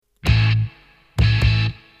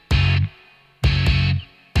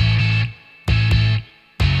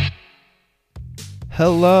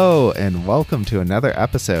Hello, and welcome to another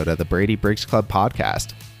episode of the Brady Briggs Club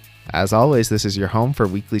podcast. As always, this is your home for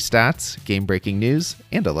weekly stats, game-breaking news,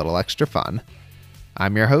 and a little extra fun.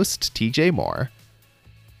 I'm your host, TJ Moore.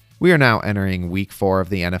 We are now entering week 4 of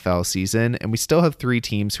the NFL season, and we still have 3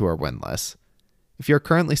 teams who are winless. If you're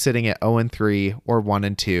currently sitting at 0-3 or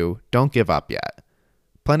 1-2, don't give up yet.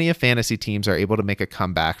 Plenty of fantasy teams are able to make a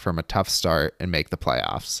comeback from a tough start and make the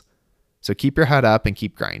playoffs. So keep your head up and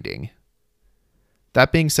keep grinding.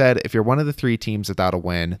 That being said, if you're one of the 3 teams without a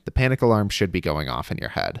win, the panic alarm should be going off in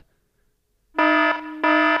your head.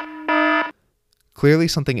 Clearly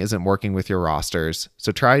something isn't working with your rosters,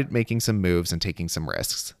 so try making some moves and taking some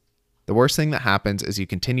risks. The worst thing that happens is you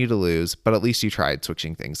continue to lose, but at least you tried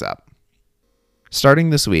switching things up.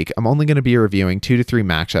 Starting this week, I'm only going to be reviewing 2 to 3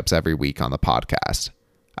 matchups every week on the podcast.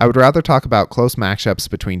 I would rather talk about close matchups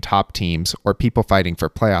between top teams or people fighting for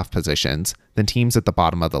playoff positions than teams at the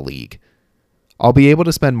bottom of the league. I'll be able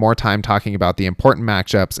to spend more time talking about the important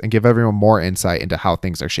matchups and give everyone more insight into how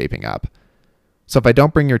things are shaping up. So if I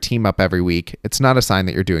don't bring your team up every week, it's not a sign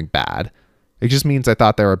that you're doing bad. It just means I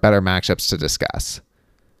thought there were better matchups to discuss.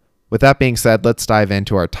 With that being said, let's dive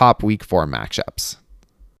into our top week 4 matchups.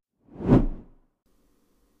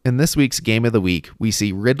 In this week's game of the week, we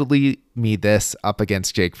see Ridley Me This up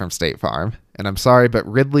against Jake from State Farm. And I'm sorry,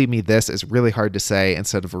 but Ridley Me This is really hard to say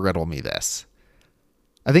instead of Riddle Me This.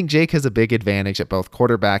 I think Jake has a big advantage at both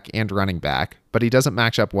quarterback and running back, but he doesn't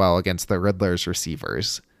match up well against the Riddler's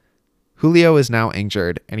receivers. Julio is now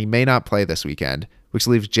injured, and he may not play this weekend, which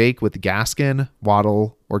leaves Jake with Gaskin,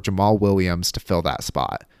 Waddle, or Jamal Williams to fill that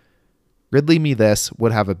spot. Ridley Me This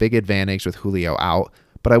would have a big advantage with Julio out,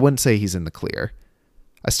 but I wouldn't say he's in the clear.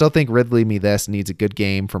 I still think Ridley Me This needs a good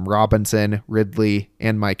game from Robinson, Ridley,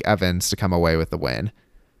 and Mike Evans to come away with the win.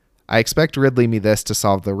 I expect Ridley Me This to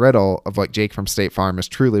solve the riddle of what Jake from State Farm is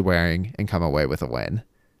truly wearing and come away with a win.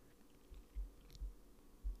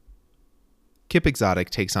 Kip Exotic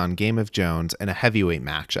takes on Game of Jones in a heavyweight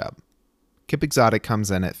matchup. Kip Exotic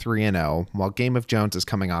comes in at 3-0, while Game of Jones is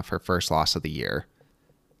coming off her first loss of the year.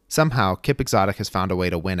 Somehow, Kip Exotic has found a way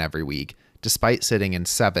to win every week, despite sitting in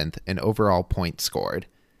 7th in overall points scored.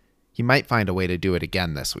 He might find a way to do it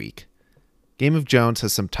again this week. Game of Jones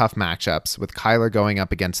has some tough matchups, with Kyler going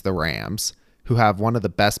up against the Rams, who have one of the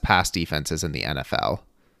best pass defenses in the NFL.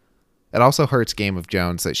 It also hurts Game of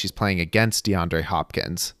Jones that she's playing against DeAndre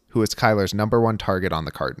Hopkins, who is Kyler's number 1 target on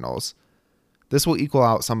the Cardinals. This will equal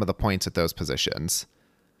out some of the points at those positions.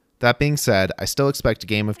 That being said, I still expect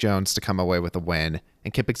Game of Jones to come away with a win,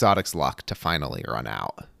 and Kip Exotic's luck to finally run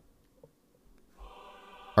out.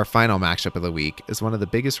 Our final matchup of the week is one of the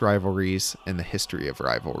biggest rivalries in the history of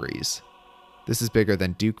rivalries. This is bigger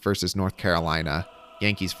than Duke versus North Carolina,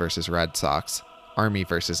 Yankees versus Red Sox, Army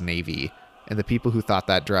versus Navy, and the people who thought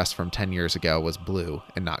that dress from 10 years ago was blue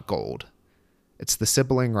and not gold. It's the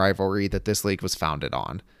sibling rivalry that this league was founded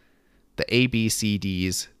on. The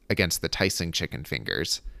ABCDs against the Tyson Chicken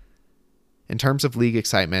Fingers. In terms of league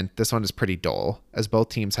excitement, this one is pretty dull, as both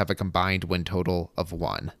teams have a combined win total of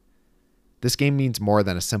 1. This game means more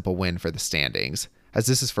than a simple win for the standings, as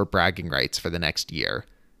this is for bragging rights for the next year.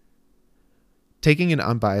 Taking an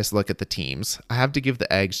unbiased look at the teams, I have to give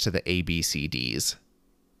the edge to the ABCDs.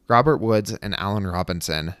 Robert Woods and Allen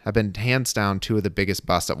Robinson have been hands down 2 of the biggest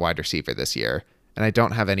busts at wide receiver this year, and I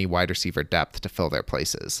don't have any wide receiver depth to fill their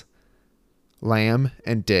places. Lamb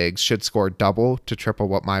and Diggs should score double to triple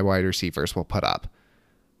what my wide receivers will put up.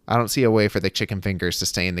 I don't see a way for the Chicken Fingers to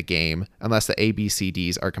stay in the game unless the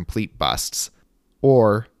ABCDs are complete busts,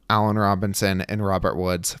 or Allen Robinson and Robert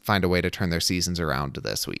Woods find a way to turn their seasons around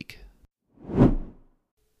this week.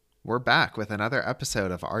 We're back with another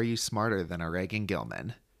episode of Are You Smarter Than a Reghan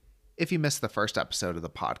Gillman? If you missed the first episode of the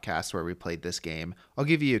podcast where we played this game, I'll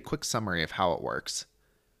give you a quick summary of how it works.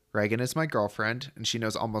 Reghan is my girlfriend, and she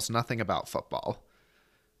knows almost nothing about football.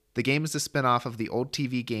 The game is a spin-off of the old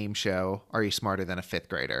TV game show, Are You Smarter Than a 5th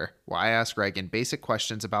Grader, where I ask Reghan basic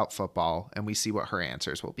questions about football, and we see what her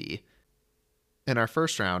answers will be. In our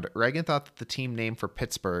first round, Reghan thought that the team name for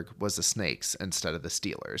Pittsburgh was the Snakes instead of the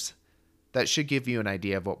Steelers. That should give you an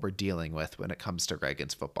idea of what we're dealing with when it comes to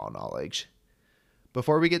Reghan's football knowledge.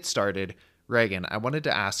 Before we get started, Reghan, I wanted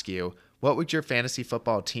to ask you, what would your fantasy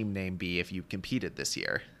football team name be if you competed this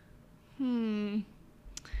year? I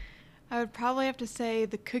would probably have to say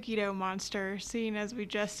the cookie dough monster, seeing as we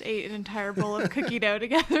just ate an entire bowl of cookie dough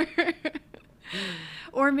together.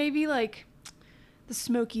 Or maybe like the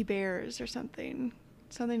Smoky Bears or something.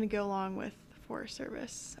 Something to go along with the Forest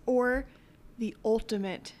Service. Or the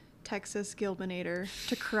ultimate Texas Gilmanator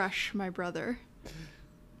to crush my brother.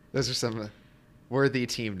 Those are some worthy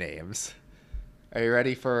team names. Are you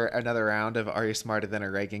ready for another round of Are You Smarter Than a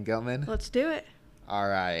Reghan Gillman? Let's do it. All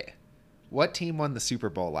right. What team won the Super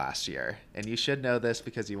Bowl last year? And you should know this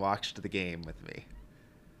because you watched the game with me.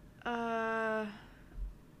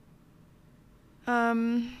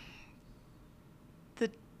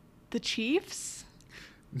 The Chiefs?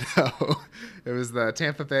 No, it was the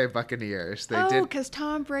Tampa Bay Buccaneers. Because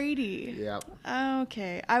Tom Brady. Yep.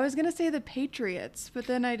 Okay. I was going to say the Patriots, but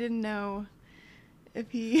then I didn't know if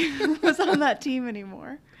he was on that team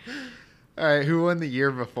anymore. All right, who won the year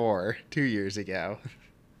before? 2 years ago.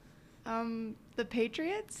 The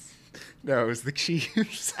Patriots? No, it was the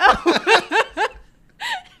Chiefs. Oh.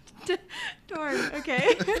 Darn.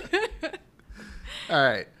 Okay. All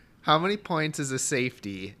right. How many points is a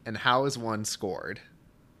safety, and how is one scored?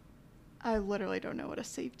 I literally don't know what a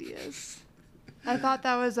safety is. I thought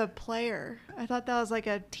that was a player. I thought that was like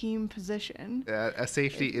a team position. A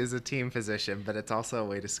safety is a team position, but it's also a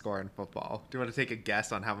way to score in football. Do you want to take a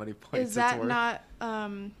guess on how many points Is that it's worth? not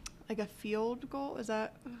like a field goal? Is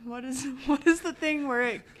that what is the thing where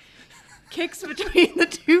it kicks between the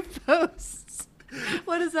two posts?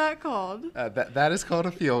 What is that called? That is called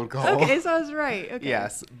a field goal. Okay, so I was right. Okay.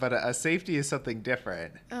 Yes, but a safety is something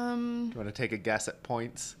different. Do you want to take a guess at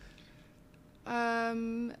points?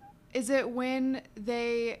 Is it when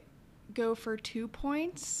they go for 2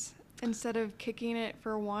 points instead of kicking it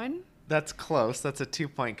for 1? That's close. That's a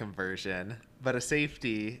 2-point conversion. But a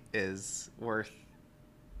safety is worth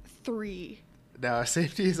 3. No, a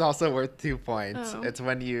safety is also worth 2 points. Oh. It's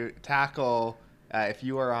when you tackle, if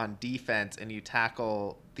you are on defense and you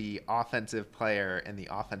tackle the offensive player in the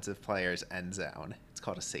offensive player's end zone. It's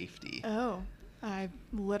called a safety. Oh, I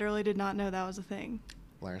literally did not know that was a thing.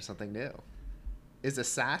 Learn something new. Is a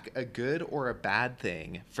sack a good or a bad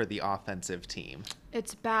thing for the offensive team?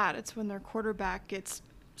 It's bad. It's when their quarterback gets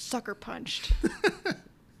sucker punched.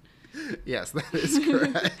 Yes, that is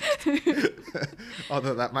correct.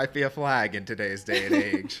 Although that might be a flag in today's day and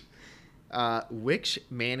age. Which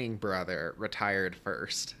Manning brother retired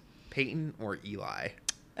first? Peyton or Eli?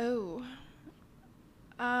 Oh.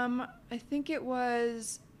 I think it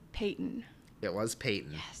was Peyton. It was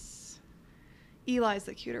Peyton. Yes. Eli's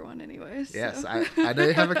the cuter one anyways. So. Yes, I know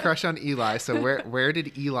you have a crush on Eli, so where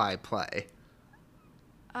did Eli play?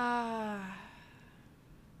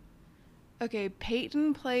 Okay,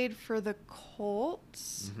 Peyton played for the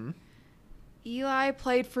Colts. Mm-hmm. Eli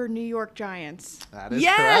played for New York Giants. That is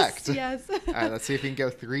correct. Yes. All right, let's see if you can go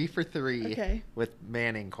 3 for 3 Okay. with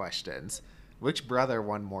Manning questions. Which brother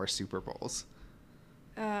won more Super Bowls?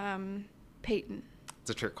 Peyton. It's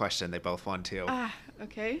a trick question. They both won 2.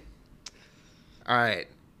 Okay. All right.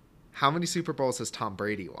 How many Super Bowls has Tom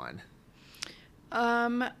Brady won?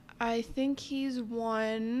 I think he's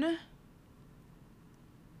won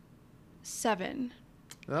 7.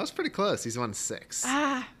 That was pretty close. He's won 6.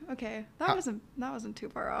 Okay. That wasn't too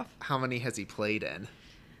far off. How many has he played in?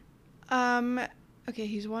 Okay,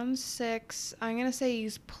 he's won 6. I'm gonna say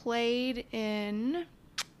he's played in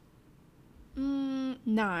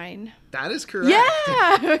 9. That is correct.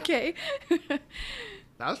 Yeah. Okay. That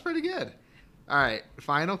was pretty good. All right.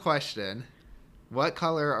 Final question. What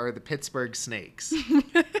color are the Pittsburgh Snakes?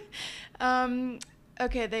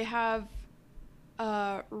 Okay, they have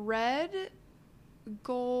red,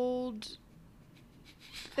 gold.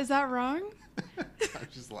 Is that wrong? I'm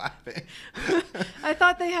just laughing. I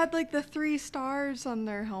thought they had like the 3 stars on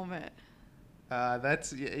their helmet.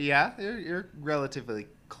 You're relatively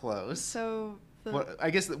close. So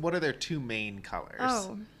I guess what are their 2 main colors?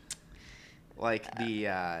 Oh. Like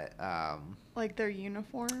the like their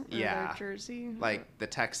uniform or their jersey? Like the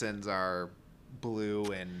Texans are blue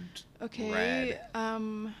and okay, red.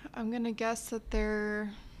 I'm gonna guess that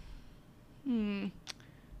they're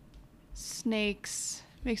snakes.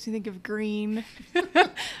 Makes me think of green.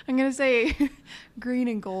 I'm gonna say green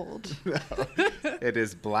and gold. No, it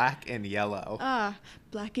is black and yellow.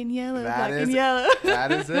 Black and yellow,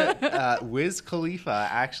 That is it. Wiz Khalifa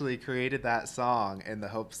actually created that song in the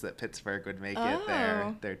hopes that Pittsburgh would make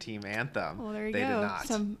it their team anthem. Well, there you go. go. They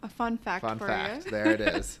did not. A fun fact Fun for fact. you. There it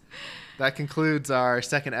is. That concludes our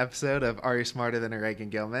second episode of Are You Smarter Than a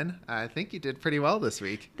Reghan Gillman? I think you did pretty well this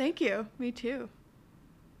week. Thank you. Me too.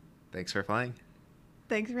 Thanks for playing.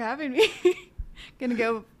 Thanks for having me. Gonna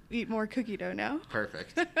go eat more cookie dough now.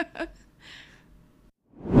 Perfect.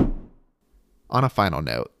 On a final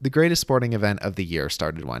note, the greatest sporting event of the year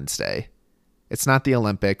started Wednesday. It's not the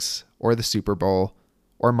Olympics or the Super Bowl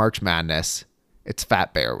or March Madness. It's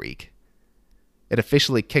Fat Bear Week. It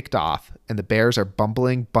officially kicked off, and the Bears are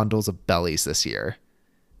bumbling bundles of bellies this year.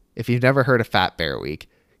 If you've never heard of Fat Bear Week,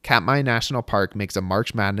 Katmai National Park makes a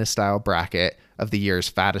March Madness-style bracket of the year's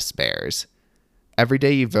fattest bears. Every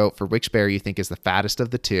day you vote for which bear you think is the fattest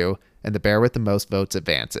of the two, and the bear with the most votes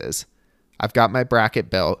advances. I've got my bracket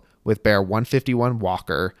built with bear 151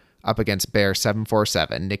 Walker up against bear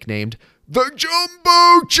 747, nicknamed the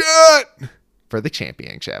Jumbo Jet, for the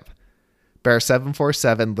championship. Bear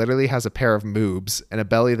 747 literally has a pair of moobs and a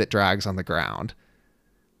belly that drags on the ground.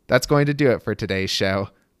 That's going to do it for today's show.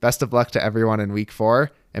 Best of luck to everyone in week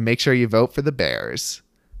 4, and make sure you vote for the Bears.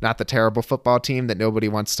 Not the terrible football team that nobody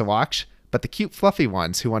wants to watch, but the cute fluffy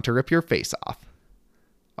ones who want to rip your face off.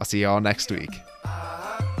 I'll see you all next week.